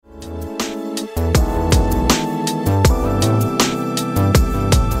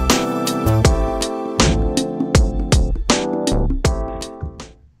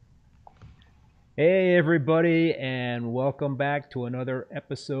everybody, and welcome back to another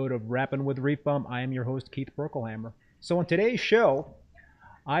episode of Rapping with Reef Bum. I am your host, Keith Berkelhammer. So, on today's show,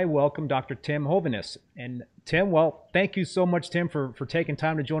 I welcome Dr. Tim Hovness. And Tim, well, thank you so much, Tim, for taking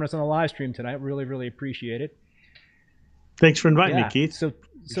time to join us on the live stream tonight. Really, really appreciate it. Thanks for inviting me, Yeah. Keith.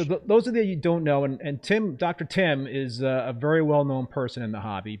 Those of you you don't know, and Tim, Dr. Tim is a very well known person in the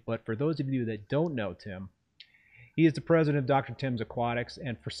hobby. But for those of you that don't know Tim, he is the president of Dr. Tim's Aquatics,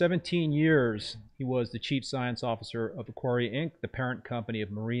 and for 17 years, he was the chief science officer of Aquaria Inc., the parent company of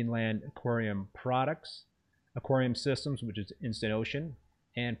Marineland Aquarium Products, Aquarium Systems, which is Instant Ocean,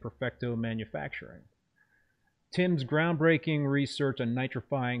 and Perfecto Manufacturing. Tim's groundbreaking research on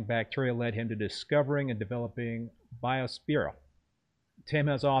nitrifying bacteria led him to discovering and developing Biospira. Tim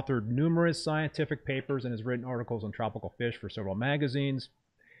has authored numerous scientific papers and has written articles on tropical fish for several magazines.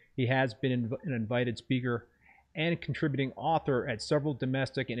 He has been an invited speaker and contributing author at several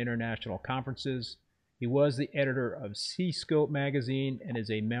domestic and international conferences. He was the editor of Seascope magazine and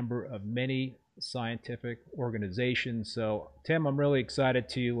is a member of many scientific organizations. So, Tim, I'm really excited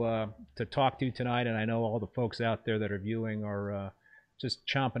to talk to you tonight, and I know all the folks out there that are viewing are just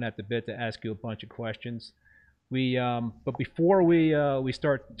chomping at the bit to ask you a bunch of questions. But before we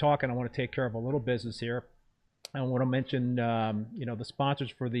start talking, I want to take care of a little business here. I want to mention, the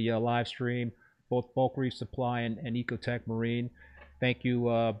sponsors for the live stream, both Bulk Reef Supply and Ecotech Marine. Thank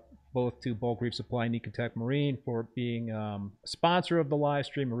you both to Bulk Reef Supply and Ecotech Marine for being a sponsor of the live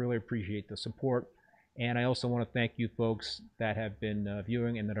stream. I really appreciate the support. And I also want to thank you folks that have been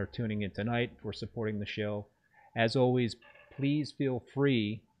viewing and that are tuning in tonight for supporting the show. As always, please feel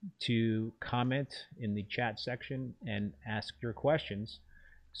free to comment in the chat section and ask your questions.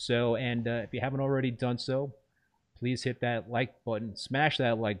 So, and if you haven't already done so, please hit that like button, smash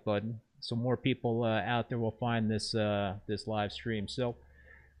that like button, so more people out there will find this this live stream. So,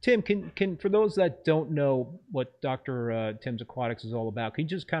 Tim, can for those that don't know what Dr. Tim's Aquatics is all about, can you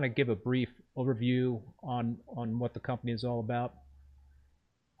just kind of give a brief overview on what the company is all about?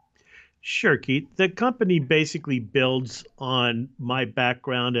 Sure, Keith. The company basically builds on my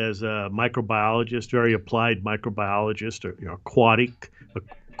background as a microbiologist, very applied microbiologist, or aquatic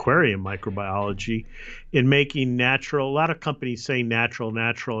aquarium microbiology, in making natural. A lot of companies say natural,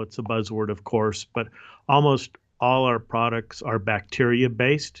 natural. It's a buzzword, of course, but almost all our products are bacteria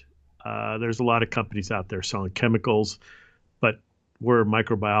based. There's a lot of companies out there selling chemicals, but we're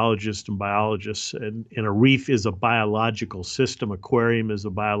microbiologists and biologists, and a reef is a biological system. Aquarium is a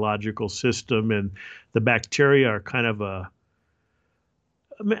biological system, and the bacteria are kind of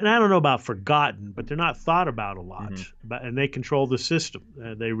and I don't know about forgotten, but they're not thought about a lot. And they control the system.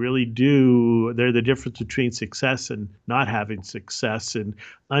 They really do. They're the difference between success and not having success. And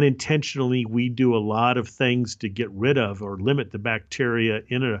unintentionally, we do a lot of things to get rid of or limit the bacteria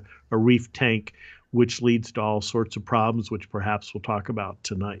in a reef tank, which leads to all sorts of problems, which perhaps we'll talk about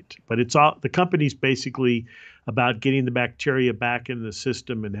tonight. But it's all, the company's basically about getting the bacteria back in the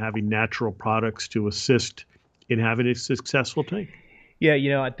system and having natural products to assist in having a successful tank.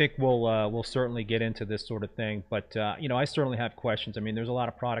 Yeah, I think we'll certainly get into this sort of thing, but I certainly have questions. I mean, there's a lot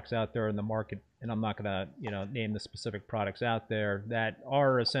of products out there in the market, and I'm not gonna name the specific products out there that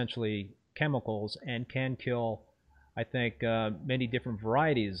are essentially chemicals and can kill, I think, many different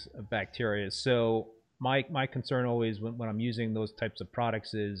varieties of bacteria. So my concern always when I'm using those types of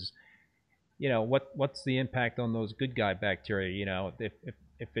products is, what's the impact on those good guy bacteria?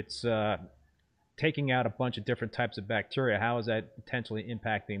 If it's taking out a bunch of different types of bacteria, how is that potentially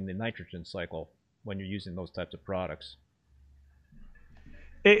impacting the nitrogen cycle when you're using those types of products?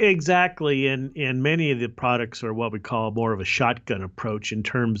 Exactly. And many of the products are what we call more of a shotgun approach in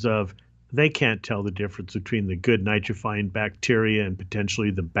terms of they can't tell the difference between the good nitrifying bacteria and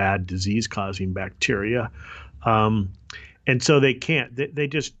potentially the bad disease causing bacteria. And so they can't,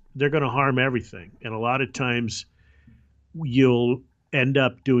 they're going to harm everything. And a lot of times you'll end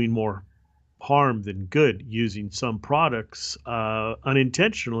up doing more harm than good using some products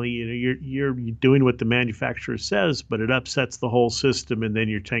unintentionally. You're doing what the manufacturer says, but it upsets the whole system, and then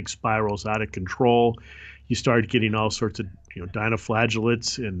your tank spirals out of control. You start getting all sorts of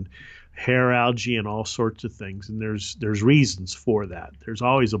dinoflagellates and hair algae and all sorts of things, and there's reasons for that. There's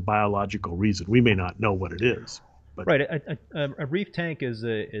always a biological reason. We may not know what it is, but Right. A reef tank is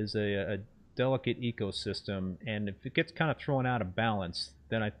a delicate ecosystem, and if it gets kind of thrown out of balance,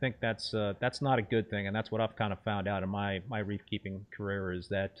 then I think that's not a good thing, and that's what I've kind of found out in my reef keeping career is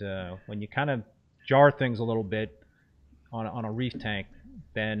that when you kind of jar things a little bit on a reef tank,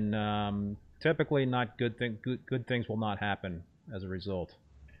 then typically not good things will not happen as a result.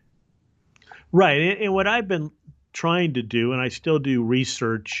 right. And what I've been trying to do, and I still do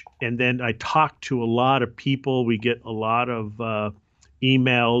research, and then I talk to a lot of people. We get a lot of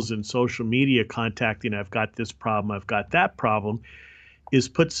emails and social media contacting. I've got this problem. I've got that problem. Is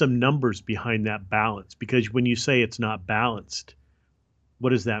put some numbers behind that balance, because when you say it's not balanced, what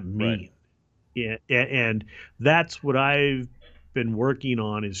does that Right. mean? Yeah, and that's what I've been working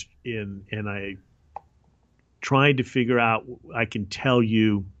on is in, and I trying to figure out. I can tell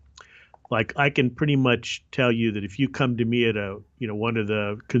you, like I can pretty much tell you that if you come to me at a one of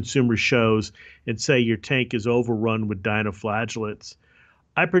the consumer shows and say your tank is overrun with dinoflagellates,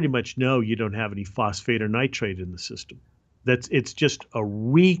 I pretty much know you don't have any phosphate or nitrate in the system. It's just a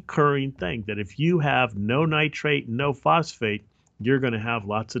recurring thing that if you have no nitrate and no phosphate, you're going to have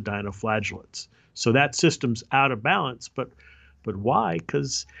lots of dinoflagellates. So that system's out of balance. But why?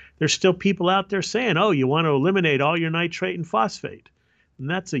 Because there's still people out there saying, "Oh, you want to eliminate all your nitrate and phosphate," and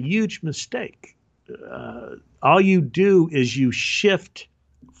that's a huge mistake. All you do is you shift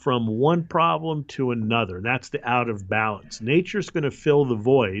from one problem to another. That's the out of balance. Nature's going to fill the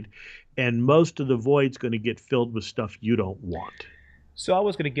void, and most of the void's going to get filled with stuff you don't want. So I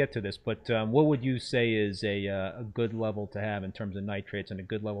was going to get to this, but what would you say is a good level to have in terms of nitrates and a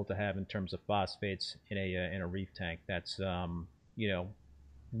good level to have in terms of phosphates in a reef tank? That's you know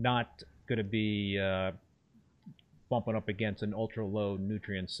not going to be bumping up against an ultra low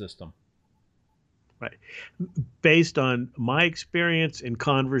nutrient system. Right. Based on my experience in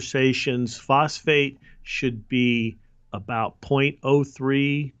conversations, phosphate should be about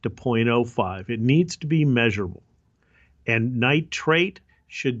 0.03 to 0.05. It needs to be measurable. And nitrate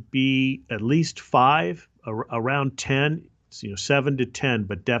should be at least 5, around 10, 7 to 10,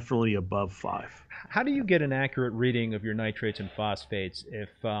 but definitely above 5. How do you get an accurate reading of your nitrates and phosphates if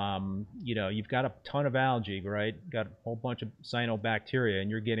you've got a ton of algae, right? Got a whole bunch of cyanobacteria, and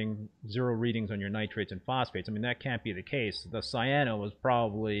you're getting zero readings on your nitrates and phosphates? I mean, that can't be the case. The cyano was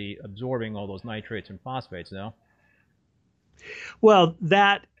probably absorbing all those nitrates and phosphates, no? Well,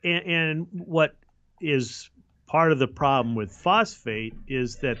 that and what is part of the problem with phosphate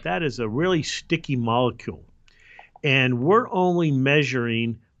is that that is a really sticky molecule. And we're only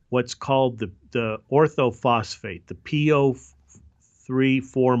measuring what's called the orthophosphate, the PO3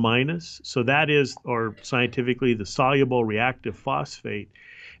 4 minus. So that is, or scientifically, the soluble reactive phosphate.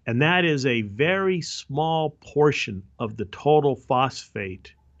 And that is a very small portion of the total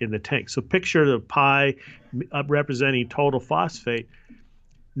phosphate in the tank. So picture the pie representing total phosphate.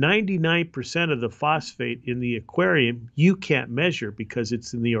 99% of the phosphate in the aquarium you can't measure because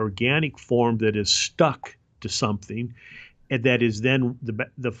it's in the organic form that is stuck to something, and that is then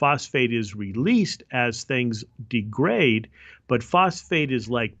the phosphate is released as things degrade. But phosphate is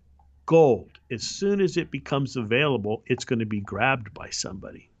like gold. As soon as it becomes available, it's going to be grabbed by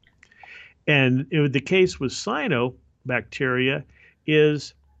somebody. And the case with cyanobacteria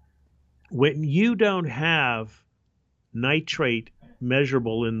is when you don't have nitrate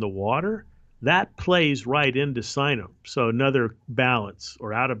measurable in the water, that plays right into cyano. So another balance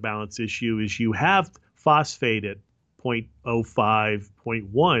or out of balance issue is you have phosphate at 0.05,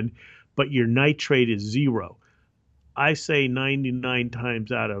 0.1, but your nitrate is 0. I say 99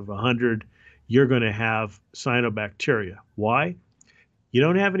 times out of 100, you're going to have cyanobacteria. Why? You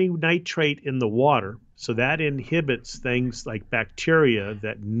don't have any nitrate in the water, so that inhibits things like bacteria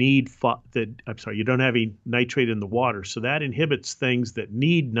that need you don't have any nitrate in the water, so that inhibits things that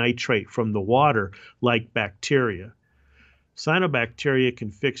need nitrate from the water, like bacteria. Cyanobacteria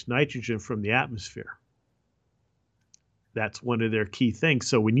can fix nitrogen from the atmosphere. That's one of their key things.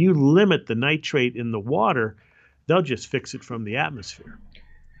 So when you limit the nitrate in the water, they'll just fix it from the atmosphere.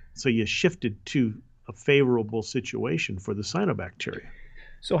 So you shifted to a favorable situation for the cyanobacteria.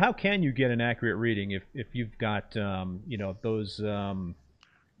 So how can you get an accurate reading if you've got those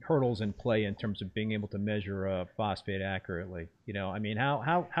hurdles in play in terms of being able to measure phosphate accurately? I mean,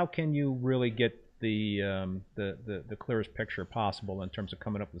 how can you really get the clearest picture possible in terms of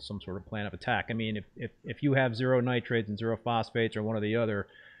coming up with some sort of plan of attack? I mean, if you have zero nitrates and zero phosphates or one or the other,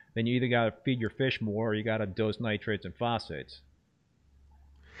 then you either got to feed your fish more or you got to dose nitrates and phosphates.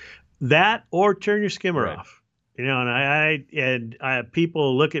 That or turn your skimmer Right. off.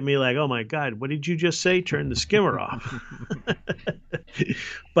 People look at me like, "Oh my God, what did you just say? Turn the skimmer off."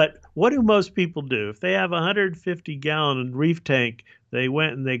 But what do most people do? If they have a 150-gallon reef tank, they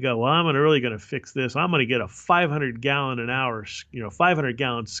went and they go, "Well, I'm really going to fix this. I'm going to get a 500-gallon an hour,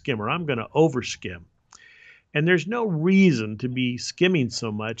 500-gallon skimmer. I'm going to overskim." And there's no reason to be skimming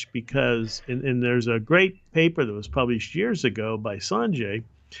so much because, and there's a great paper that was published years ago by Sanjay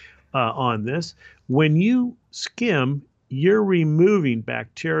on this. When you skim, you're removing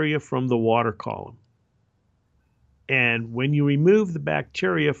bacteria from the water column. And when you remove the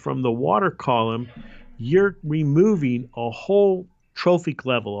bacteria from the water column, you're removing a whole trophic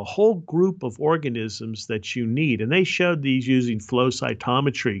level, a whole group of organisms that you need. And they showed these using flow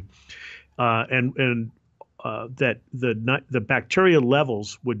cytometry, and that the bacteria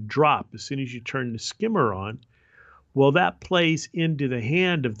levels would drop as soon as you turn the skimmer on. Well, that plays into the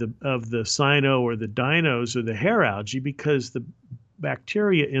hand of the cyno or the dinos or the hair algae, because the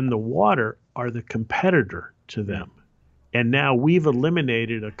bacteria in the water are the competitor to them. And now we've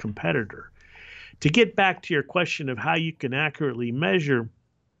eliminated a competitor. To get back to your question of how you can accurately measure,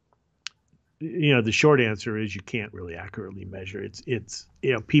 the short answer is you can't really accurately measure. It's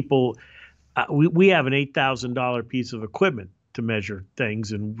people, we have an $8,000 piece of equipment to measure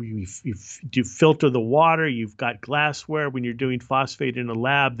things, and you filter the water. You've got glassware when you're doing phosphate in a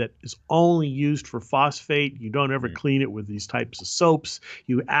lab that is only used for phosphate. You don't ever clean it with these types of soaps.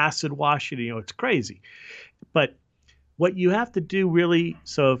 You acid wash it. It's crazy. But what you have to do really,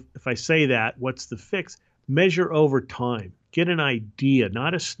 so if I say that, what's the fix? Measure over time. Get an idea,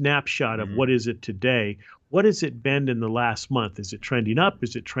 not a snapshot of what is it today. What has it been in the last month? Is it trending up?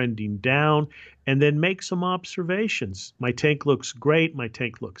 Is it trending down? And then make some observations. My tank looks great. My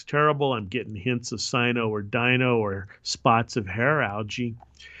tank looks terrible. I'm getting hints of cyno or dino or spots of hair algae.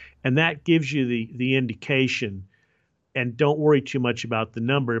 And that gives you the indication. And don't worry too much about the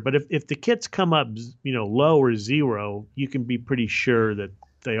number. But if the kits come up, low or zero, you can be pretty sure that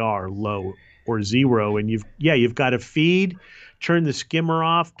they are low or zero. And you've got to feed, turn the skimmer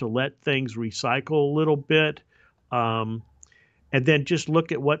off to let things recycle a little bit. And then just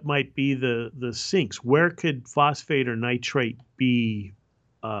look at what might be the sinks. Where could phosphate or nitrate be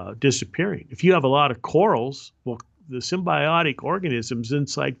disappearing? If you have a lot of corals, well, the symbiotic organisms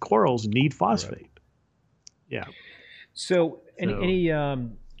inside corals need phosphate. Right. Yeah. So any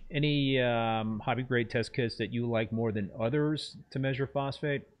hobby grade test kits that you like more than others to measure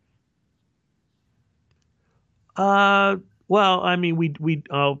phosphate? Well, I mean, we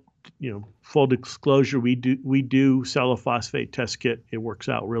full disclosure, we do sell a phosphate test kit. It works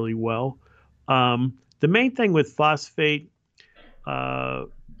out really well. The main thing with phosphate, the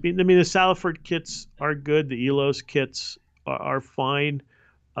Salifert kits are good. The Elos kits are fine.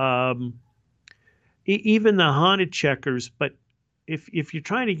 Even the haunted checkers, but if you're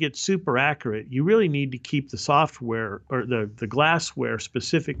trying to get super accurate, you really need to keep the software or the glassware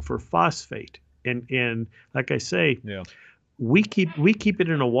specific for phosphate. And like I say, we keep it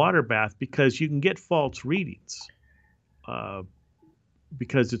in a water bath because you can get false readings,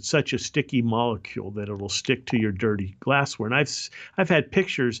 because it's such a sticky molecule that it'll stick to your dirty glassware. And I've had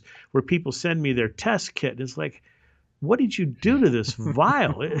pictures where people send me their test kit, and it's like, what did you do to this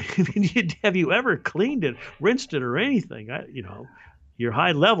vial? Have you ever cleaned it, rinsed it, or anything? Your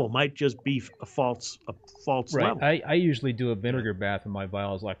high level might just be a false right. level. I usually do a vinegar bath in my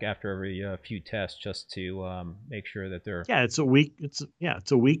vials, like after every few tests, just to make sure that they're. Yeah, it's a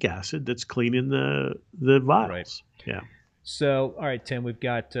weak acid that's cleaning the vials. Right. Yeah. So, all right, Tim, we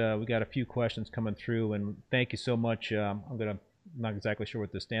got a few questions coming through, and thank you so much. I'm not exactly sure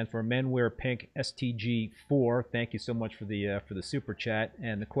what this stands for. Men Wear Pink STG4. Thank you so much for the super chat.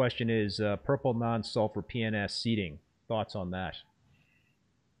 And the question is purple non-sulfur PNS seeding. Thoughts on that?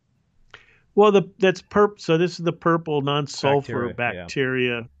 Well, that's purple. So this is the purple non-sulfur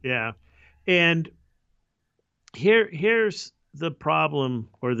bacteria. Yeah. And here's the problem,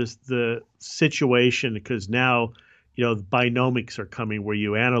 or the situation, because now binomics are coming, where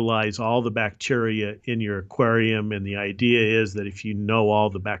you analyze all the bacteria in your aquarium, and the idea is that if you know all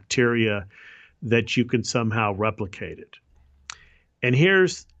the bacteria, that you can somehow replicate it. And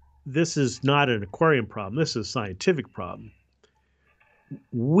this is not an aquarium problem. This is a scientific problem.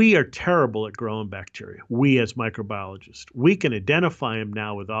 We are terrible at growing bacteria. We as microbiologists, we can identify them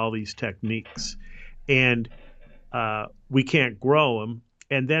now with all these techniques, and we can't grow them.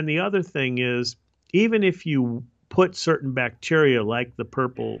 And then the other thing is, even if you put certain bacteria like the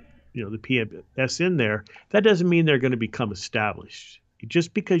purple, the PNS in there, that doesn't mean they're going to become established.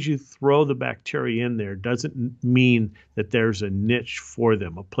 Just because you throw the bacteria in there doesn't mean that there's a niche for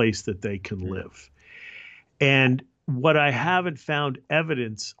them, a place that they can live. And what I haven't found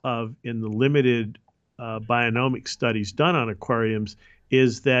evidence of in the limited bionomic studies done on aquariums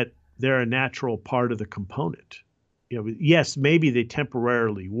is that they're a natural part of the component. Yes, maybe they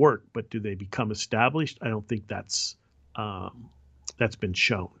temporarily work, but do they become established? I don't think that's been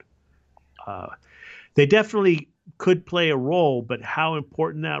shown. They definitely could play a role, but how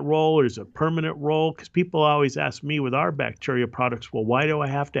important that role, or is a permanent role? Because people always ask me with our bacteria products, well, why do I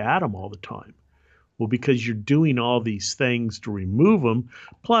have to add them all the time? Well, because you're doing all these things to remove them.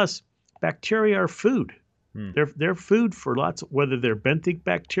 Plus, bacteria are food. Hmm. They're food for lots of, whether they're benthic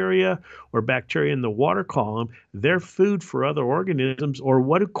bacteria or bacteria in the water column, they're food for other organisms. Or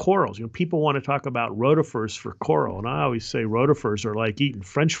what do corals? People want to talk about rotifers for coral, and I always say rotifers are like eating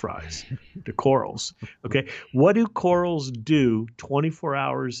French fries to corals. Okay, what do corals do 24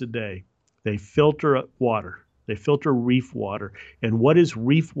 hours a day? They filter water. They filter reef water. And what is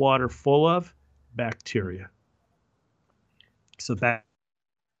reef water full of? Bacteria. So that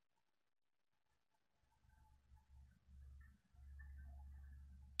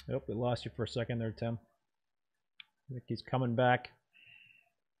Oh, we lost you for a second there, Tim. I think he's coming back.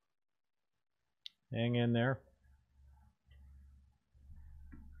 Hang in there.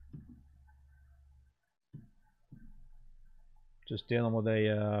 Just dealing with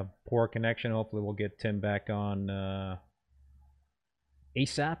a poor connection. Hopefully, we'll get Tim back on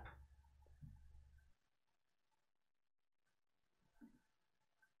ASAP.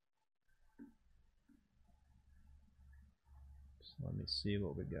 So let me see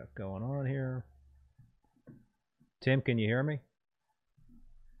what we got going on here. Tim, can you hear me?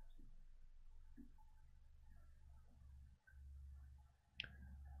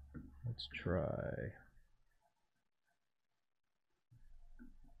 Let's try.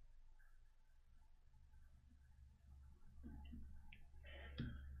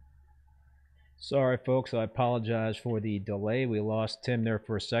 Sorry, folks. I apologize for the delay. We lost Tim there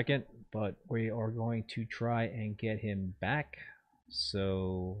for a second, but we are going to try and get him back.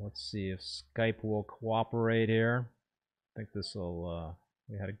 So let's see if Skype will cooperate here. I think this will.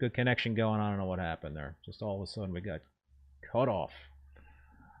 We had a good connection going on. I don't know what happened there. Just all of a sudden we got cut off.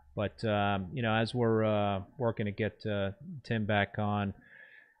 But as we're working to get Tim back on,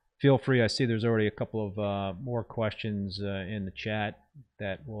 feel free. I see there's already a couple of more questions in the chat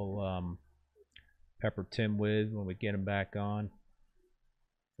that we'll pepper Tim with when we get him back on.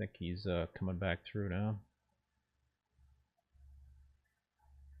 I think he's coming back through now.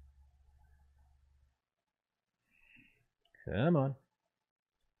 Come on.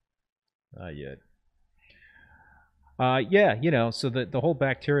 Not yet. Yeah, so the whole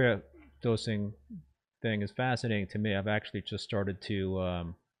bacteria dosing thing is fascinating to me. I've actually just started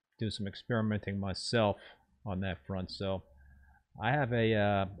to do some experimenting myself on that front. So I have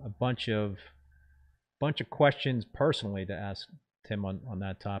a bunch of questions personally to ask Tim on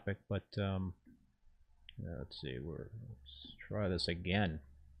that topic. But let's see, let's try this again.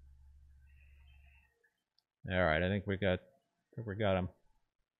 All right, I think we got him.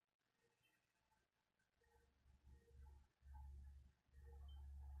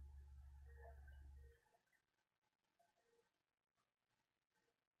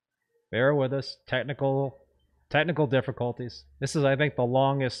 Bear with us. Technical difficulties. This is, I think, the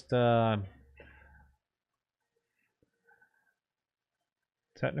longest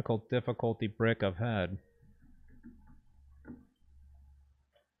technical difficulty break I've had.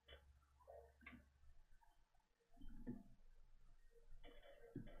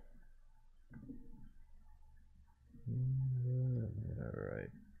 All right.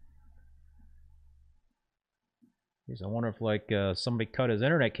 Jeez, I wonder if somebody cut his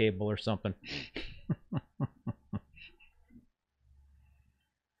internet cable or something.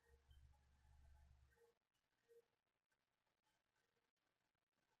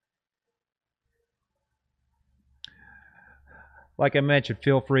 Like I mentioned,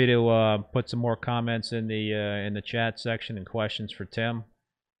 feel free to put some more comments in the chat section and questions for Tim.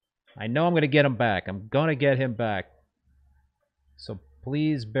 I know I'm going to get him back. I'm going to get him back. So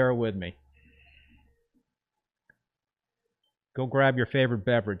please bear with me. Go grab your favorite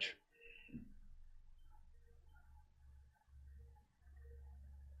beverage.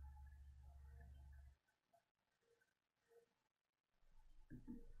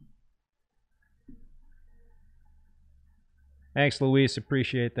 Thanks, Luis.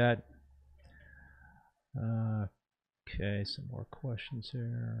 Appreciate that. Okay, some more questions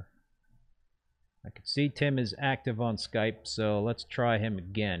here. I can see Tim is active on Skype, so let's try him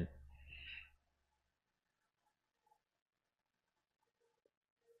again.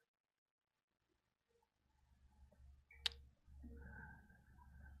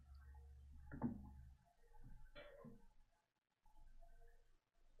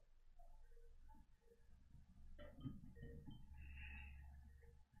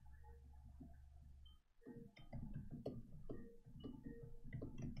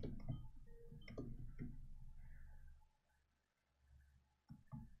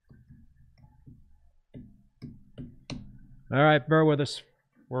 All right, bear with us.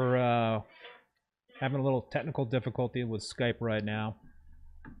 We're having a little technical difficulty with Skype right now,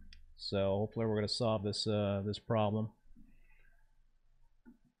 so hopefully we're going to solve this problem.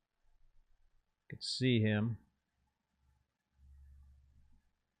 Could see him.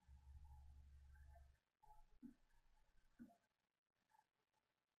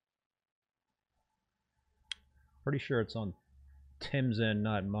 Pretty sure it's on Tim's end,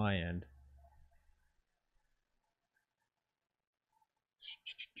 not my end.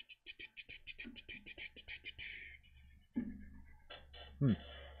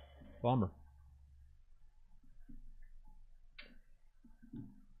 Bummer.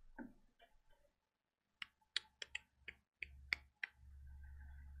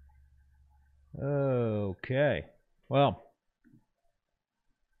 Okay. Well,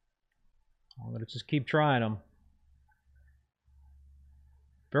 I'm going to just keep trying them.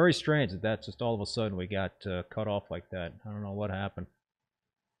 Very strange that that's just all of a sudden we got cut off like that. I don't know what happened.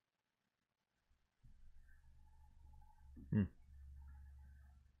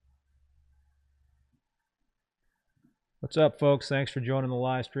 What's up, folks? Thanks for joining the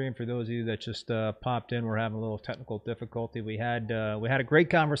live stream. For those of you that just popped in, we're having a little technical difficulty. We had a great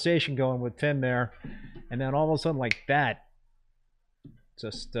conversation going with Tim there, and then all of a sudden, like that,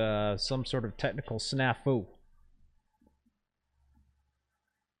 just some sort of technical snafu.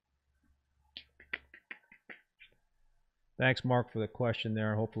 Thanks, Mark, for the question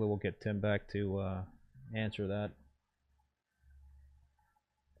there. Hopefully, we'll get Tim back to answer that.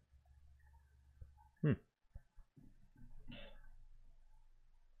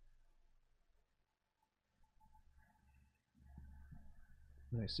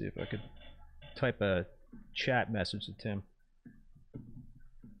 Let me see if I could type a chat message to Tim.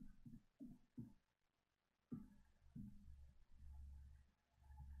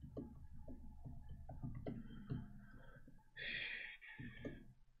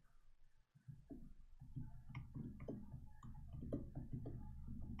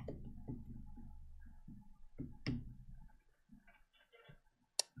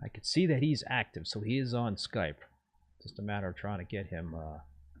 I could see that he's active, so he is on Skype. Just a matter of trying to get him,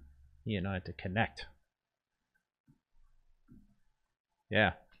 he and I, to connect.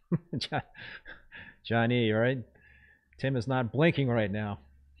 Yeah. Johnny, right? Tim is not blinking right now.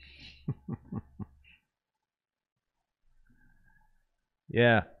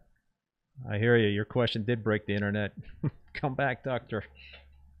 Yeah. I hear you. Your question did break the internet. Come back, doctor.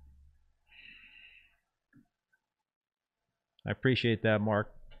 I appreciate that,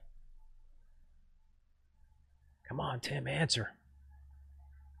 Mark. Come on, Tim, answer.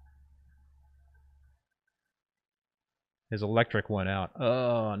 His electric went out.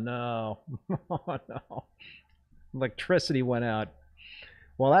 Oh, no. Oh, no. Electricity went out.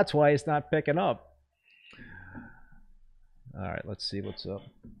 Well, that's why it's not picking up. All right, let's see what's up.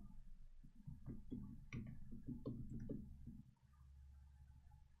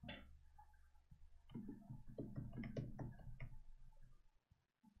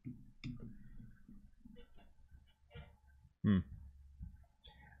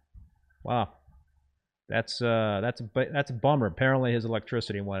 Wow. That's a bummer. Apparently his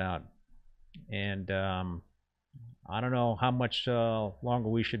electricity went out. And I don't know how much longer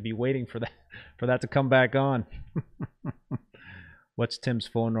we should be waiting for that to come back on. What's Tim's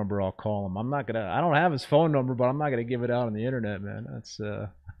phone number? I'll call him. I don't have his phone number, but I'm not gonna give it out on the internet, man. That's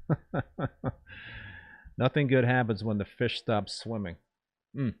nothing good happens when the fish stops swimming.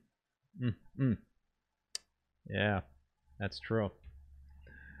 Yeah, that's true.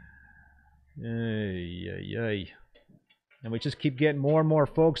 Yay. And we just keep getting more and more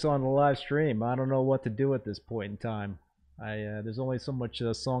folks on the live stream. I don't know what to do at this point in time. There's only so much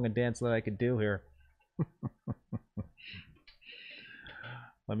song and dance that I could do here.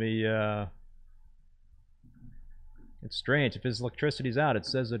 Let me. It's strange. If his electricity's out, it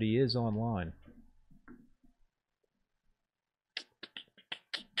says that he is online.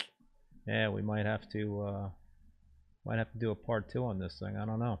 Yeah, we might have to do a part 2 on this thing. I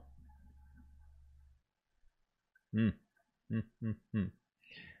don't know.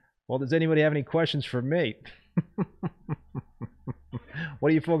 Well, does anybody have any questions for me? What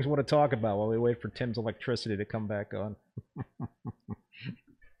do you folks want to talk about while we wait for Tim's electricity to come back on?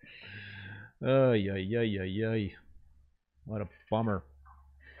 Oh, yay. What a bummer.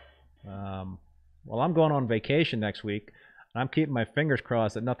 Well, I'm going on vacation next week. I'm keeping my fingers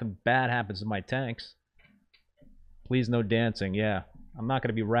crossed that nothing bad happens to my tanks. Please, no dancing. Yeah, I'm not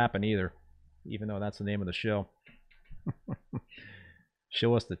going to be rapping either, even though that's the name of the show.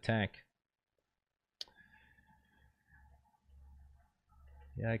 Show us the tank.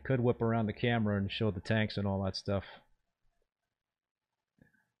 Yeah, I could whip around the camera and show the tanks and all that stuff.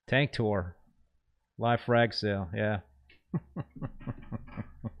 Tank tour. Live frag sale, yeah.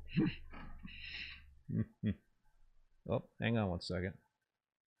 Oh, hang on one second.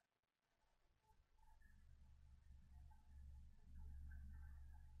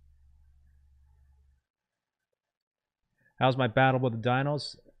 How's my battle with the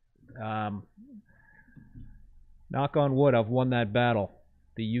dinos? Knock on wood, I've won that battle.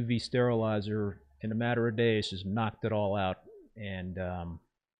 The UV sterilizer, in a matter of days, just knocked it all out. And I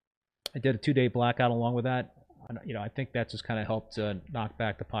did a 2-day blackout along with that. I think that just kind of helped knock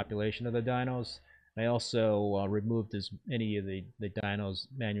back the population of the dinos. I also removed as many of the dinos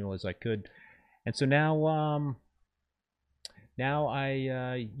manual as I could. And so now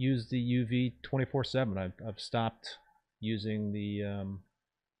I use the UV 24/7. I've stopped using the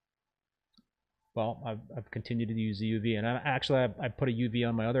I've continued to use the UV, and I put a UV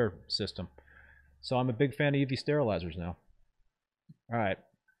on my other system. So I'm a big fan of UV sterilizers now. All right.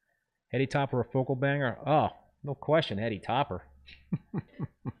 Heady Topper or Focal Banger? Oh, no question, Heady Topper.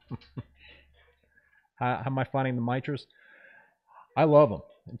 How am I finding the mitras? I love them.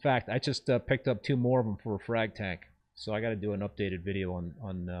 In fact, I just picked up 2 more of them for a frag tank. So I got to do an updated video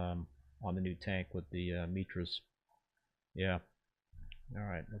on the new tank with the mitras. Yeah. All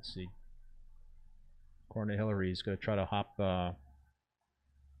right, let's see. According to Hillary, he's going to try to hop. Oh,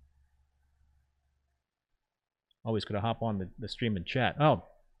 he's going to hop on the stream and chat. Oh,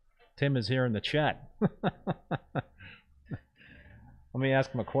 Tim is here in the chat. Let me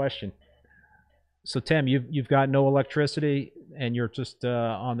ask him a question. So Tim, you've got no electricity and you're just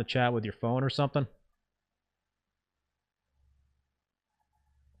on the chat with your phone or something?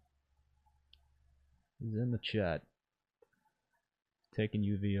 He's in the chat. Taking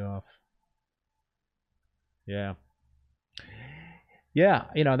UV off. Yeah. Yeah,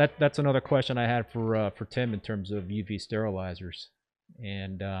 that's another question I had for Tim in terms of UV sterilizers.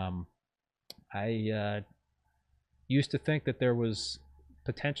 And I used to think that there was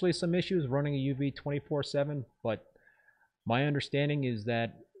potentially some issues running a UV 24/7, but my understanding is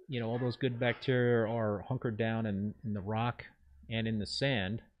that all those good bacteria are hunkered down in the rock and in the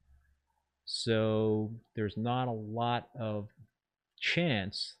sand, so there's not a lot of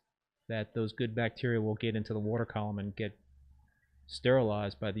chance that those good bacteria will get into the water column and get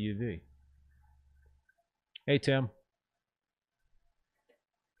sterilized by the UV. Hey, Tim.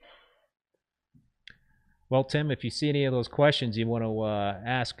 Well, Tim, if you see any of those questions you want to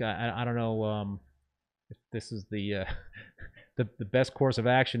ask, I don't know if this is the the best course of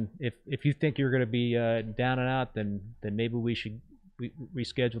action. If you think you're going to be down and out, then maybe we should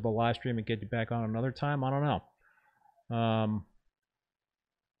reschedule the live stream and get you back on another time. I don't know.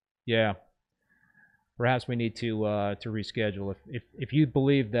 Yeah, perhaps we need to reschedule. If you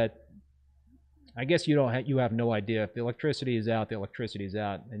believe that, I guess you have no idea. If the electricity is out, the electricity is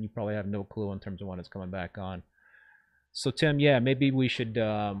out, and you probably have no clue in terms of when it's coming back on. So Tim, yeah, maybe we should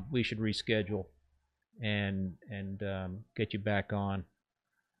reschedule and get you back on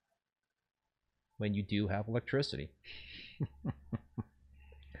when you do have electricity.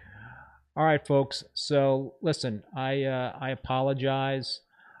 All right, folks. So listen, I apologize.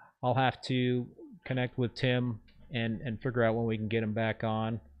 I'll have to connect with Tim and figure out when we can get him back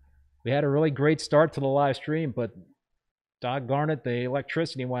on. We had a really great start to the live stream, but doggone it, the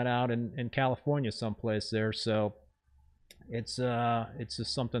electricity went out in California someplace there. So it's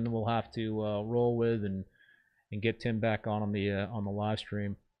just something that we'll have to roll with and get Tim back on the live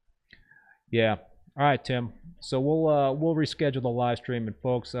stream. Yeah. All right, Tim. So we'll reschedule the live stream, and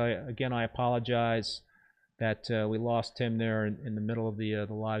folks, I apologize that we lost Tim there in the middle of the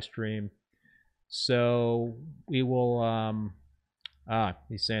live stream. So we will.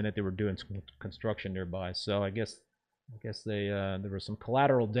 He's saying that they were doing some construction nearby. So I guess they there was some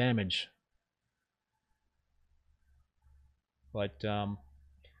collateral damage. But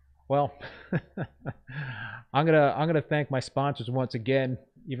well, I'm gonna thank my sponsors once again.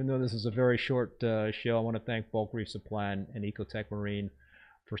 Even though this is a very short show, I want to thank Bulk Reef Supply and Ecotech Marine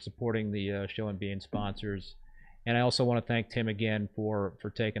for supporting the show and being sponsors. And I also want to thank Tim again for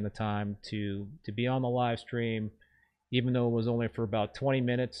taking the time to be on the live stream. Even though it was only for about 20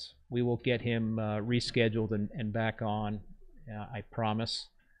 minutes, we will get him rescheduled and back on, I promise.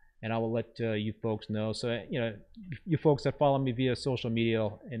 And I will let you folks know. So, you folks that follow me via social media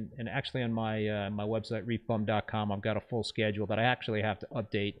and actually on my my website, reefbum.com, I've got a full schedule that I actually have to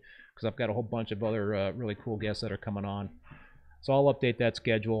update because I've got a whole bunch of other really cool guests that are coming on. So I'll update that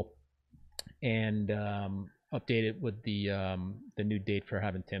schedule and update it with the new date for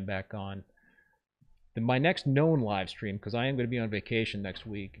having Tim back on. My next known live stream, because I am going to be on vacation next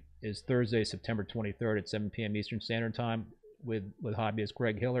week, is Thursday, September 23rd at 7 p.m. Eastern Standard Time with hobbyist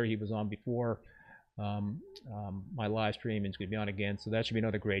Greg Hiller. He was on before my live stream, and he's going to be on again. So that should be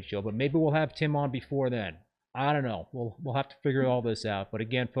another great show. But maybe we'll have Tim on before then. I don't know. We'll have to figure all this out. But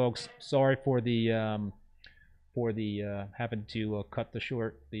again, folks, sorry for the having to cut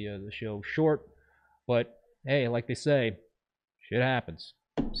the show short. But hey, like they say, Shit happens.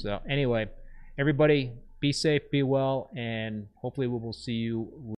 So anyway, everybody be safe, be well, and hopefully we will see you